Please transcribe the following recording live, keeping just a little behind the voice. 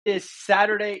Is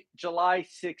Saturday, July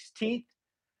 16th,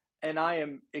 and I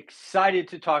am excited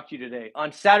to talk to you today.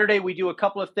 On Saturday, we do a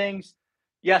couple of things.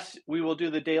 Yes, we will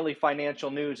do the daily financial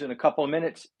news in a couple of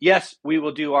minutes. Yes, we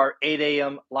will do our 8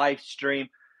 a.m. live stream,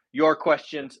 your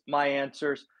questions, my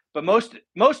answers. But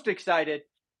most excited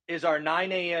is our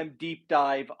 9 a.m. deep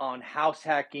dive on house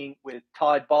hacking with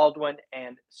Todd Baldwin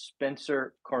and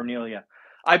Spencer Cornelia.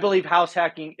 I believe house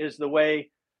hacking is the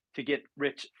way to get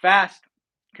rich fast,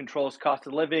 controls cost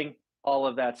of living, all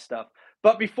of that stuff.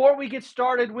 But before we get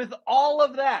started with all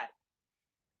of that,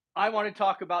 I want to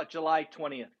talk about July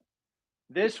 20th.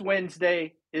 This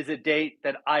Wednesday is a date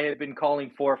that I have been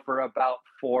calling for about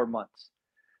 4 months.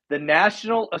 The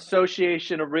National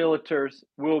Association of Realtors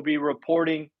will be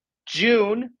reporting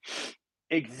June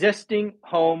existing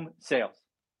home sales.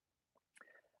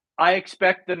 I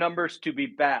expect the numbers to be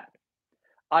bad.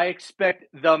 I expect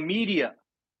the media,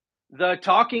 the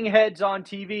talking heads on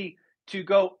TV, to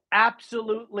go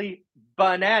absolutely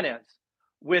bananas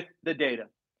with the data.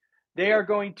 They are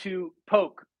going to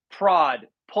poke, prod,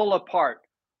 pull apart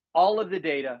all of the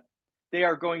data. They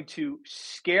are going to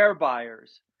scare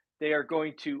buyers. They are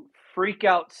going to freak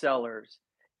out sellers.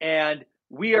 And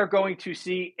we are going to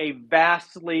see a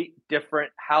vastly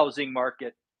different housing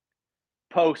market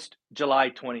post July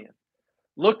 20th.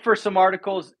 Look for some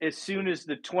articles as soon as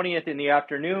the 20th in the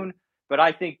afternoon, but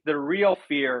I think the real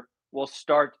fear will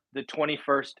start the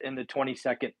 21st and the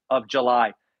 22nd of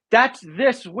July. That's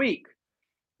this week.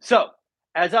 So,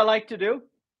 as I like to do,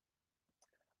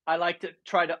 I like to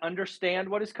try to understand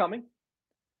what is coming.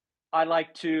 I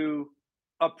like to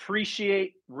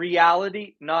appreciate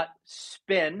reality, not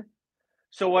spin.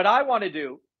 So, what I want to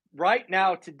do right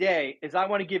now today is I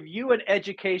want to give you an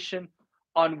education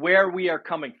on where we are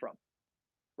coming from.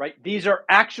 Right? These are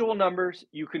actual numbers.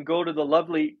 You can go to the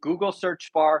lovely Google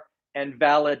search bar and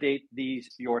validate these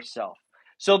yourself.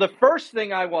 So the first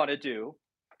thing I want to do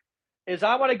is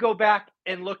I want to go back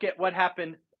and look at what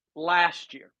happened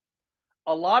last year.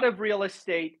 A lot of real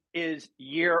estate is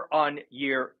year on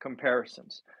year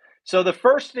comparisons. So the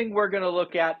first thing we're going to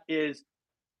look at is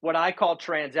what I call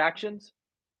transactions,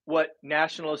 what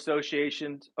National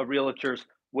Associations of Realtors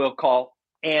will call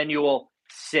annual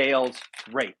sales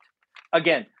rate.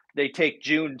 Again, they take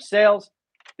June sales,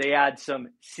 they add some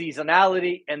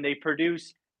seasonality, and they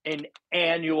produce an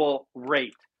annual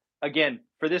rate. Again,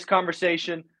 for this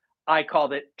conversation, I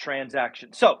called it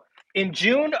transaction. So in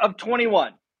June of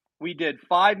 21, we did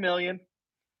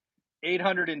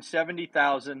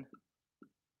 5,870,000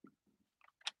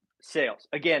 sales.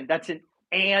 Again, that's an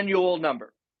annual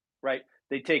number, right?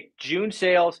 They take June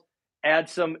sales, add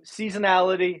some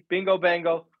seasonality, bingo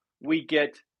bango, we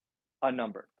get a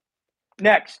number.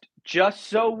 Next, just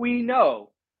so we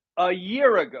know, a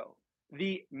year ago,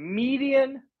 the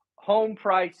median home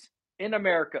price in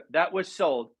America that was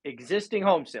sold, existing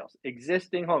home sales,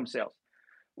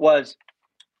 was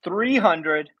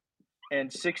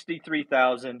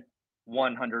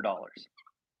 $363,100.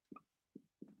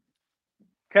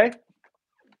 Okay?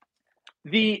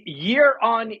 The year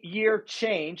on year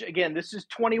change, again, this is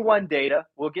 21 data.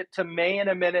 We'll get to May in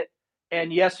a minute.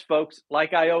 And yes, folks,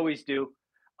 like I always do,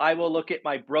 I will look at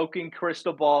my broken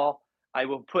crystal ball. I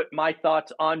will put my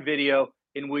thoughts on video,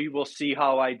 and we will see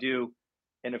how I do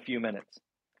in a few minutes.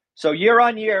 So, year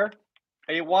on year,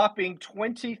 a whopping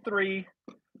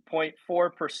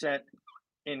 23.4%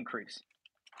 increase.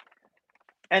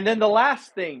 And then the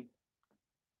last thing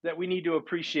that we need to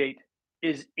appreciate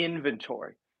is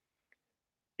inventory.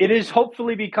 It has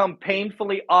hopefully become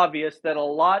painfully obvious that a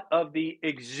lot of the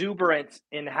exuberance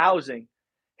in housing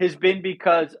has been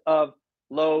because of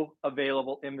low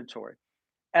available inventory.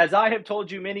 As I have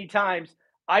told you many times,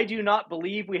 I do not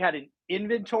believe we had an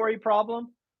inventory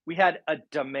problem. We had a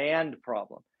demand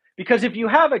problem. Because if you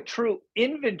have a true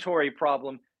inventory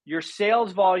problem, your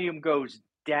sales volume goes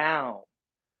down.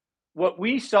 What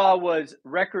we saw was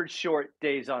record short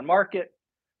days on market,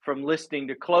 from listing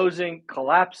to closing,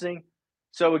 collapsing.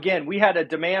 So again, we had a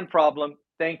demand problem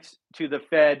thanks to the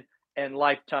Fed and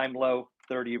lifetime low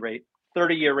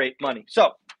 30-year rate money.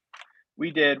 So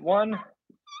we did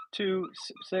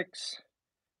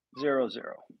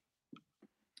 126,600.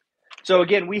 So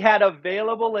again, we had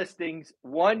available listings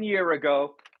 1 year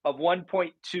ago of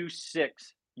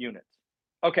 1.26 units.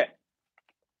 Okay.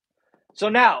 So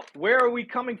now, where are we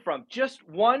coming from? Just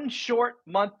one short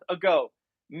month ago,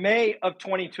 May of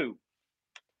 22.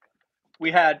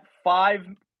 We had a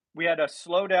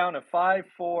slowdown of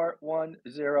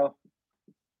 5,410.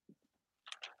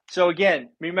 So again,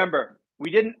 remember, we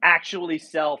didn't actually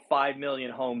sell 5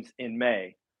 million homes in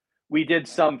May. we did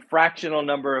some fractional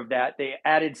number of that. They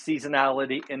added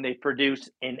seasonality and they produce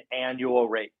an annual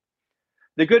rate.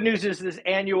 The good news is this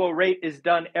annual rate is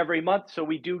done every month, so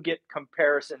we do get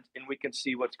comparisons and we can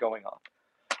see what's going on.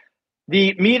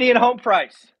 The median home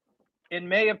price in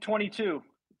May of 22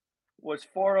 was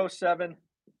 $407,600.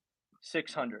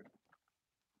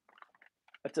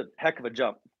 That's a heck of a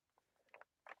jump.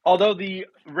 Although the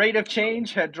rate of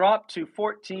change had dropped to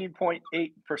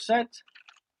 14.8%,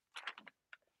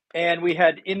 and we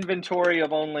had inventory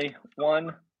of only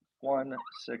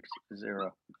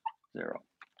 1,160.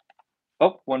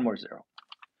 Oh, one more zero.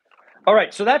 All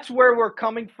right, so that's where we're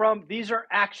coming from. These are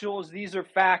actuals, these are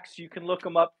facts. You can look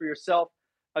them up for yourself.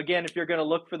 Again, if you're going to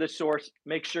look for the source,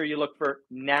 make sure you look for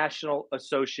National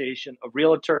Association of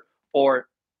Realtor, or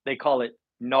they call it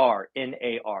NAR,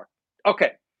 N-A-R.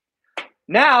 Okay,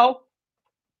 now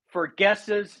for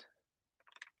guesses,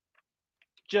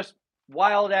 just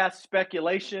wild ass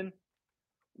speculation.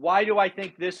 Why do I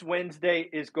think this Wednesday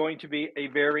is going to be a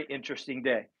very interesting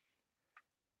day?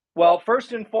 Well,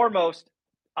 first and foremost,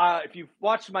 if you've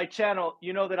watched my channel,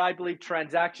 you know that I believe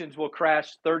transactions will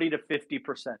crash 30 to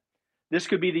 50%. This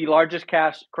could be the largest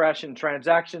crash in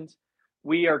transactions.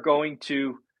 We are going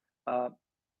to,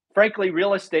 frankly,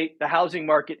 real estate, the housing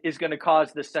market is going to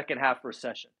cause the second half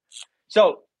recession.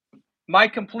 So my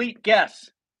complete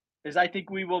guess is I think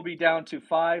we will be down to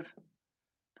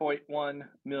 5.1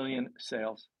 million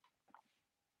sales.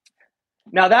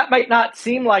 Now that might not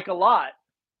seem like a lot,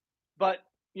 but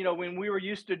you know, when we were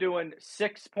used to doing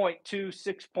 6.2,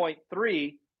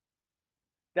 6.3,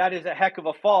 that is a heck of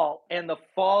a fall, and the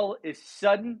fall is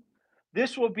sudden.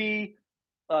 This will be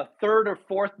a third or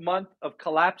fourth month of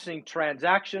collapsing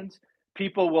transactions.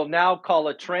 People will now call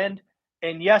a trend.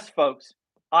 And yes, folks,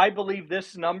 I believe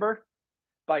this number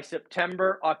by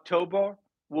September, October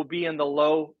will be in the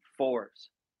low fours.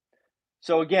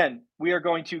 So again, we are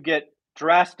going to get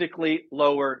drastically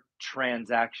lower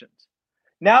transactions.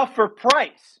 Now for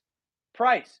price,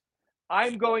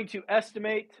 I'm going to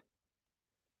estimate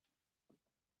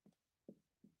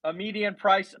a median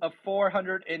price of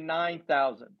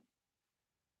 $409,000.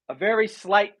 A very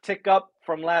slight tick up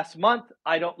from last month.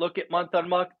 I don't look at month on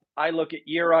month. I look at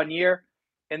year on year,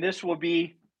 and this will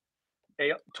be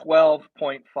a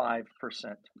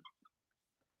 12.5%.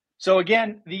 So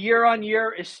again, the year on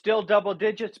year is still double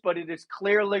digits, but it is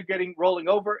clearly rolling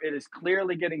over. It is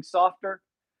clearly getting softer.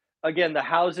 Again, the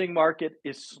housing market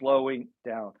is slowing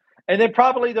down. And then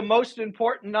probably the most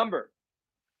important number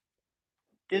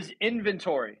is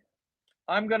inventory.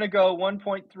 I'm going to go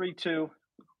 1.32,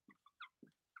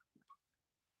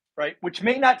 right? Which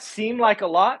may not seem like a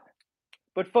lot,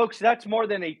 but folks, that's more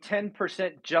than a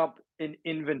 10% jump in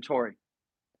inventory.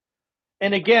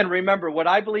 And again, remember what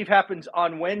I believe happens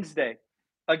on Wednesday.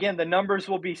 Again, the numbers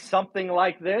will be something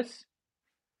like this,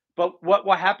 but what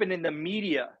will happen in the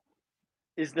media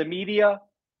is the media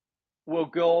will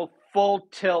go full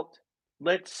tilt.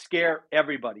 Let's scare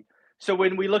everybody. So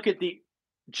when we look at the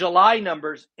July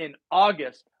numbers in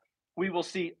August, we will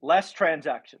see less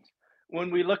transactions.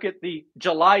 When we look at the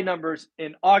July numbers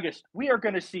in August, we are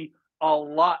going to see a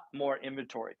lot more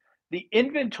inventory. The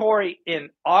inventory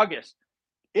in August,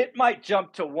 it might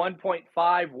jump to 1.5,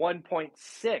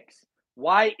 1.6.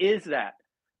 Why is that?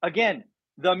 Again,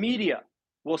 the media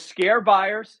will scare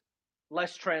buyers,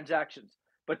 less transactions,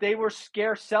 but they will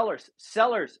scare sellers.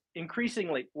 Sellers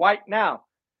increasingly, right now,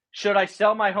 should I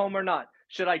sell my home or not?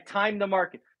 Should I time the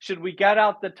market? Should we get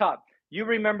out the top? You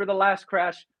remember the last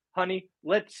crash, honey,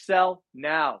 let's sell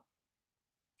now.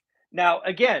 Now,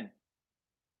 again,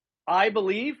 I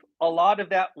believe a lot of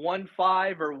that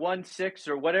 1.5 or 1.6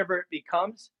 or whatever it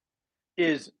becomes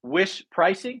is wish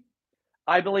pricing.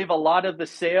 I believe a lot of the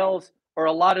sales or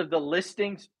a lot of the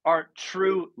listings aren't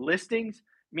true listings,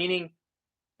 meaning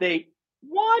they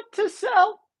want to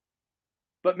sell,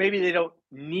 but maybe they don't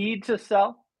need to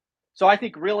sell. So I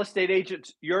think real estate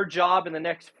agents, your job in the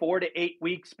next 4 to 8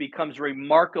 weeks becomes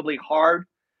remarkably hard.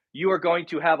 You are going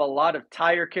to have a lot of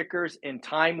tire kickers and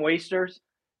time wasters.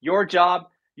 Your job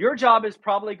is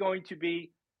probably going to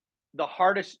be the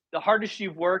hardest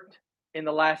you've worked in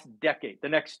the last decade, the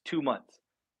next 2 months.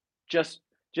 Just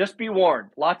be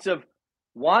warned. Lots of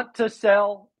want to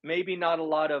sell, maybe not a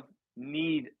lot of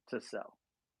need to sell.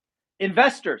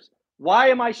 Investors, why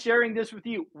am I sharing this with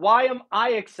you? Why am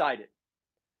I excited?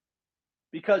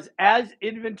 Because as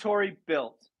inventory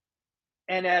builds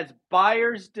and as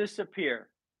buyers disappear,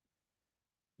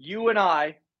 you and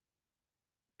I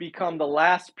become the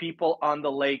last people on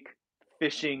the lake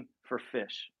fishing for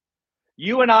fish.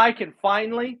 You and I can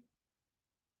finally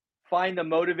find the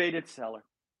motivated seller.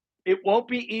 It won't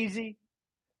be easy.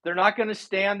 They're not going to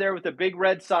stand there with a big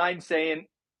red sign saying,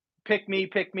 pick me,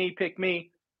 pick me, pick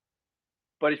me.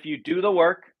 But if you do the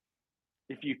work,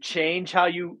 if you change how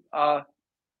you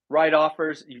write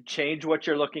offers, you change what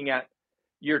you're looking at,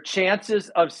 your chances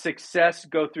of success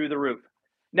go through the roof.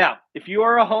 Now, if you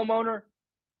are a homeowner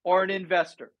or an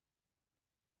investor,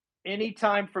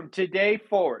 anytime from today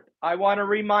forward, I want to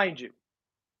remind you,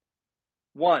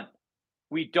 one,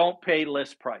 we don't pay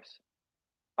list price.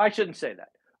 I shouldn't say that.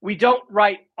 We don't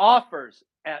write offers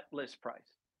at list price.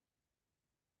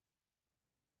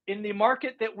 In the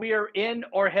market that we are in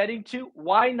or heading to,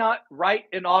 why not write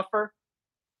an offer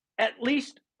at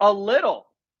least a little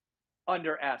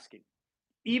under asking?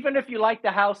 Even if you like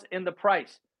the house and the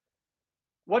price,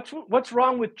 what's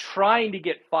wrong with trying to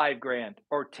get $5,000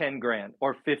 or $10,000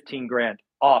 or $15,000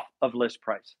 off of list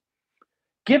price?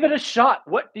 Give it a shot.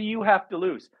 What do you have to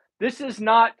lose? This is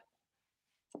not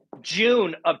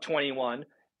June of 21.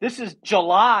 This is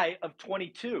July of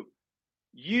 22.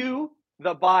 You,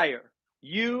 the buyer,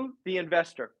 you, the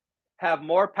investor, have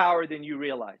more power than you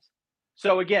realize.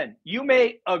 So again, you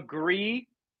may agree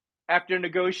after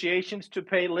negotiations to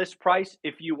pay list price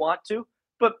if you want to,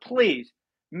 but please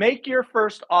make your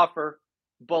first offer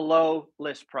below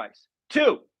list price.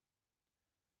 2,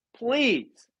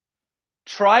 please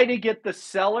try to get the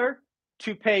seller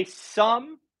to pay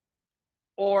some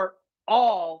or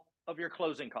all of your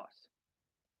closing costs.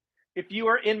 If you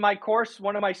are in my course,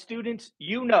 one of my students,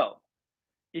 you know,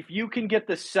 if you can get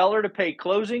the seller to pay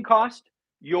closing cost,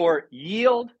 your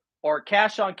yield or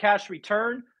cash on cash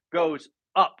return goes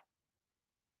up.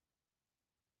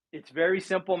 It's very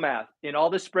simple math. In all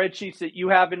the spreadsheets that you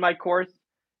have in my course,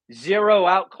 zero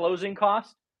out closing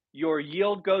cost, your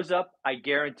yield goes up. I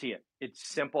guarantee it. It's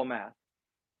simple math.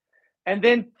 And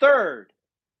then third,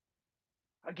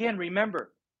 again,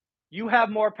 remember, you have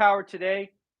more power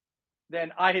today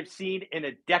than I have seen in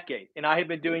a decade, and I have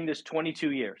been doing this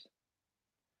 22 years.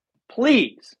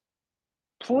 Please,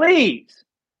 please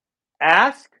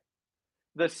ask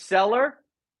the seller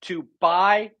to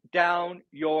buy down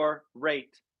your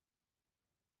rate.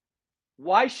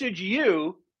 Why should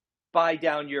you buy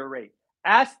down your rate?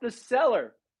 Ask the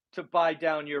seller to buy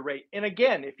down your rate. And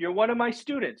again, if you're one of my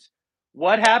students,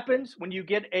 what happens when you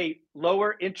get a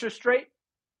lower interest rate?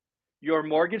 Your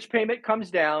mortgage payment comes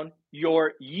down,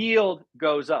 your yield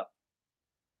goes up.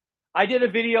 I did a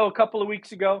video a couple of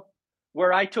weeks ago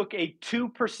where I took a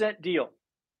 2% deal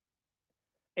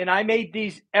and I made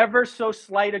these ever so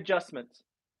slight adjustments,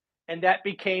 and that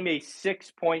became a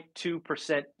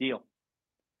 6.2% deal.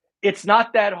 It's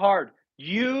not that hard.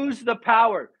 Use the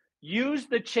power. Use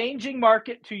the changing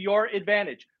market to your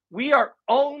advantage. We are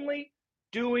only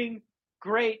doing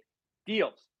great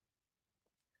deals.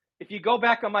 If you go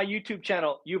back on my YouTube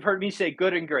channel, you've heard me say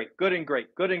good and great, good and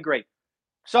great, good and great.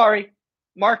 Sorry,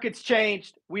 market's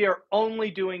changed. We are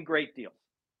only doing great deals.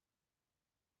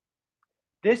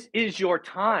 This is your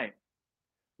time.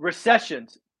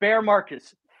 Recessions, bear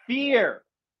markets, fear.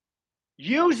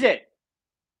 Use it.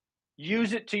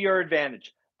 Use it to your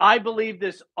advantage. I believe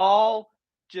this all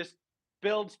just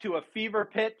builds to a fever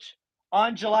pitch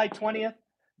on July 20th.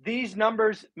 These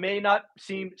numbers may not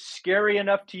seem scary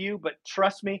enough to you, but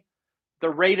trust me, the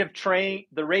rate of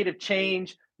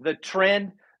change, the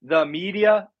trend, the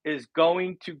media is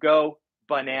going to go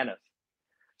bananas.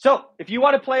 So if you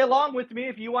want to play along with me,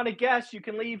 if you want to guess, you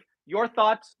can leave your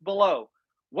thoughts below.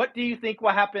 What do you think will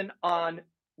happen on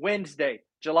Wednesday,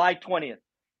 July 20th?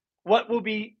 What will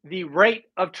be the rate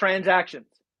of transactions?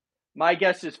 My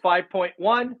guess is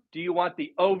 5.1. Do you want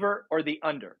the over or the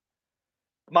under?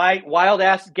 My wild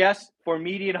ass guess for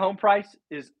median home price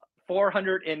is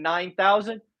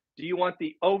 409,000. Do you want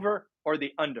the over or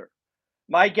the under?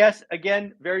 My guess,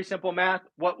 again, very simple math.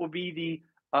 What will be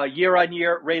the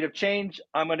year-on-year rate of change?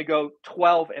 I'm going to go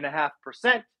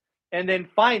 12.5%. And then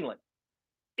finally,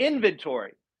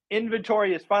 inventory.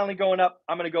 Inventory is finally going up.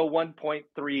 I'm going to go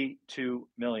 1.32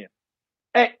 million.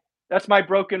 Hey, that's my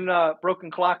broken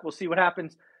clock. We'll see what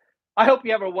happens. I hope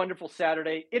you have a wonderful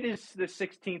Saturday. It is the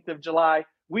 16th of July.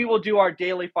 We will do our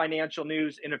daily financial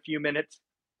news in a few minutes.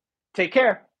 Take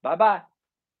care. Bye-bye.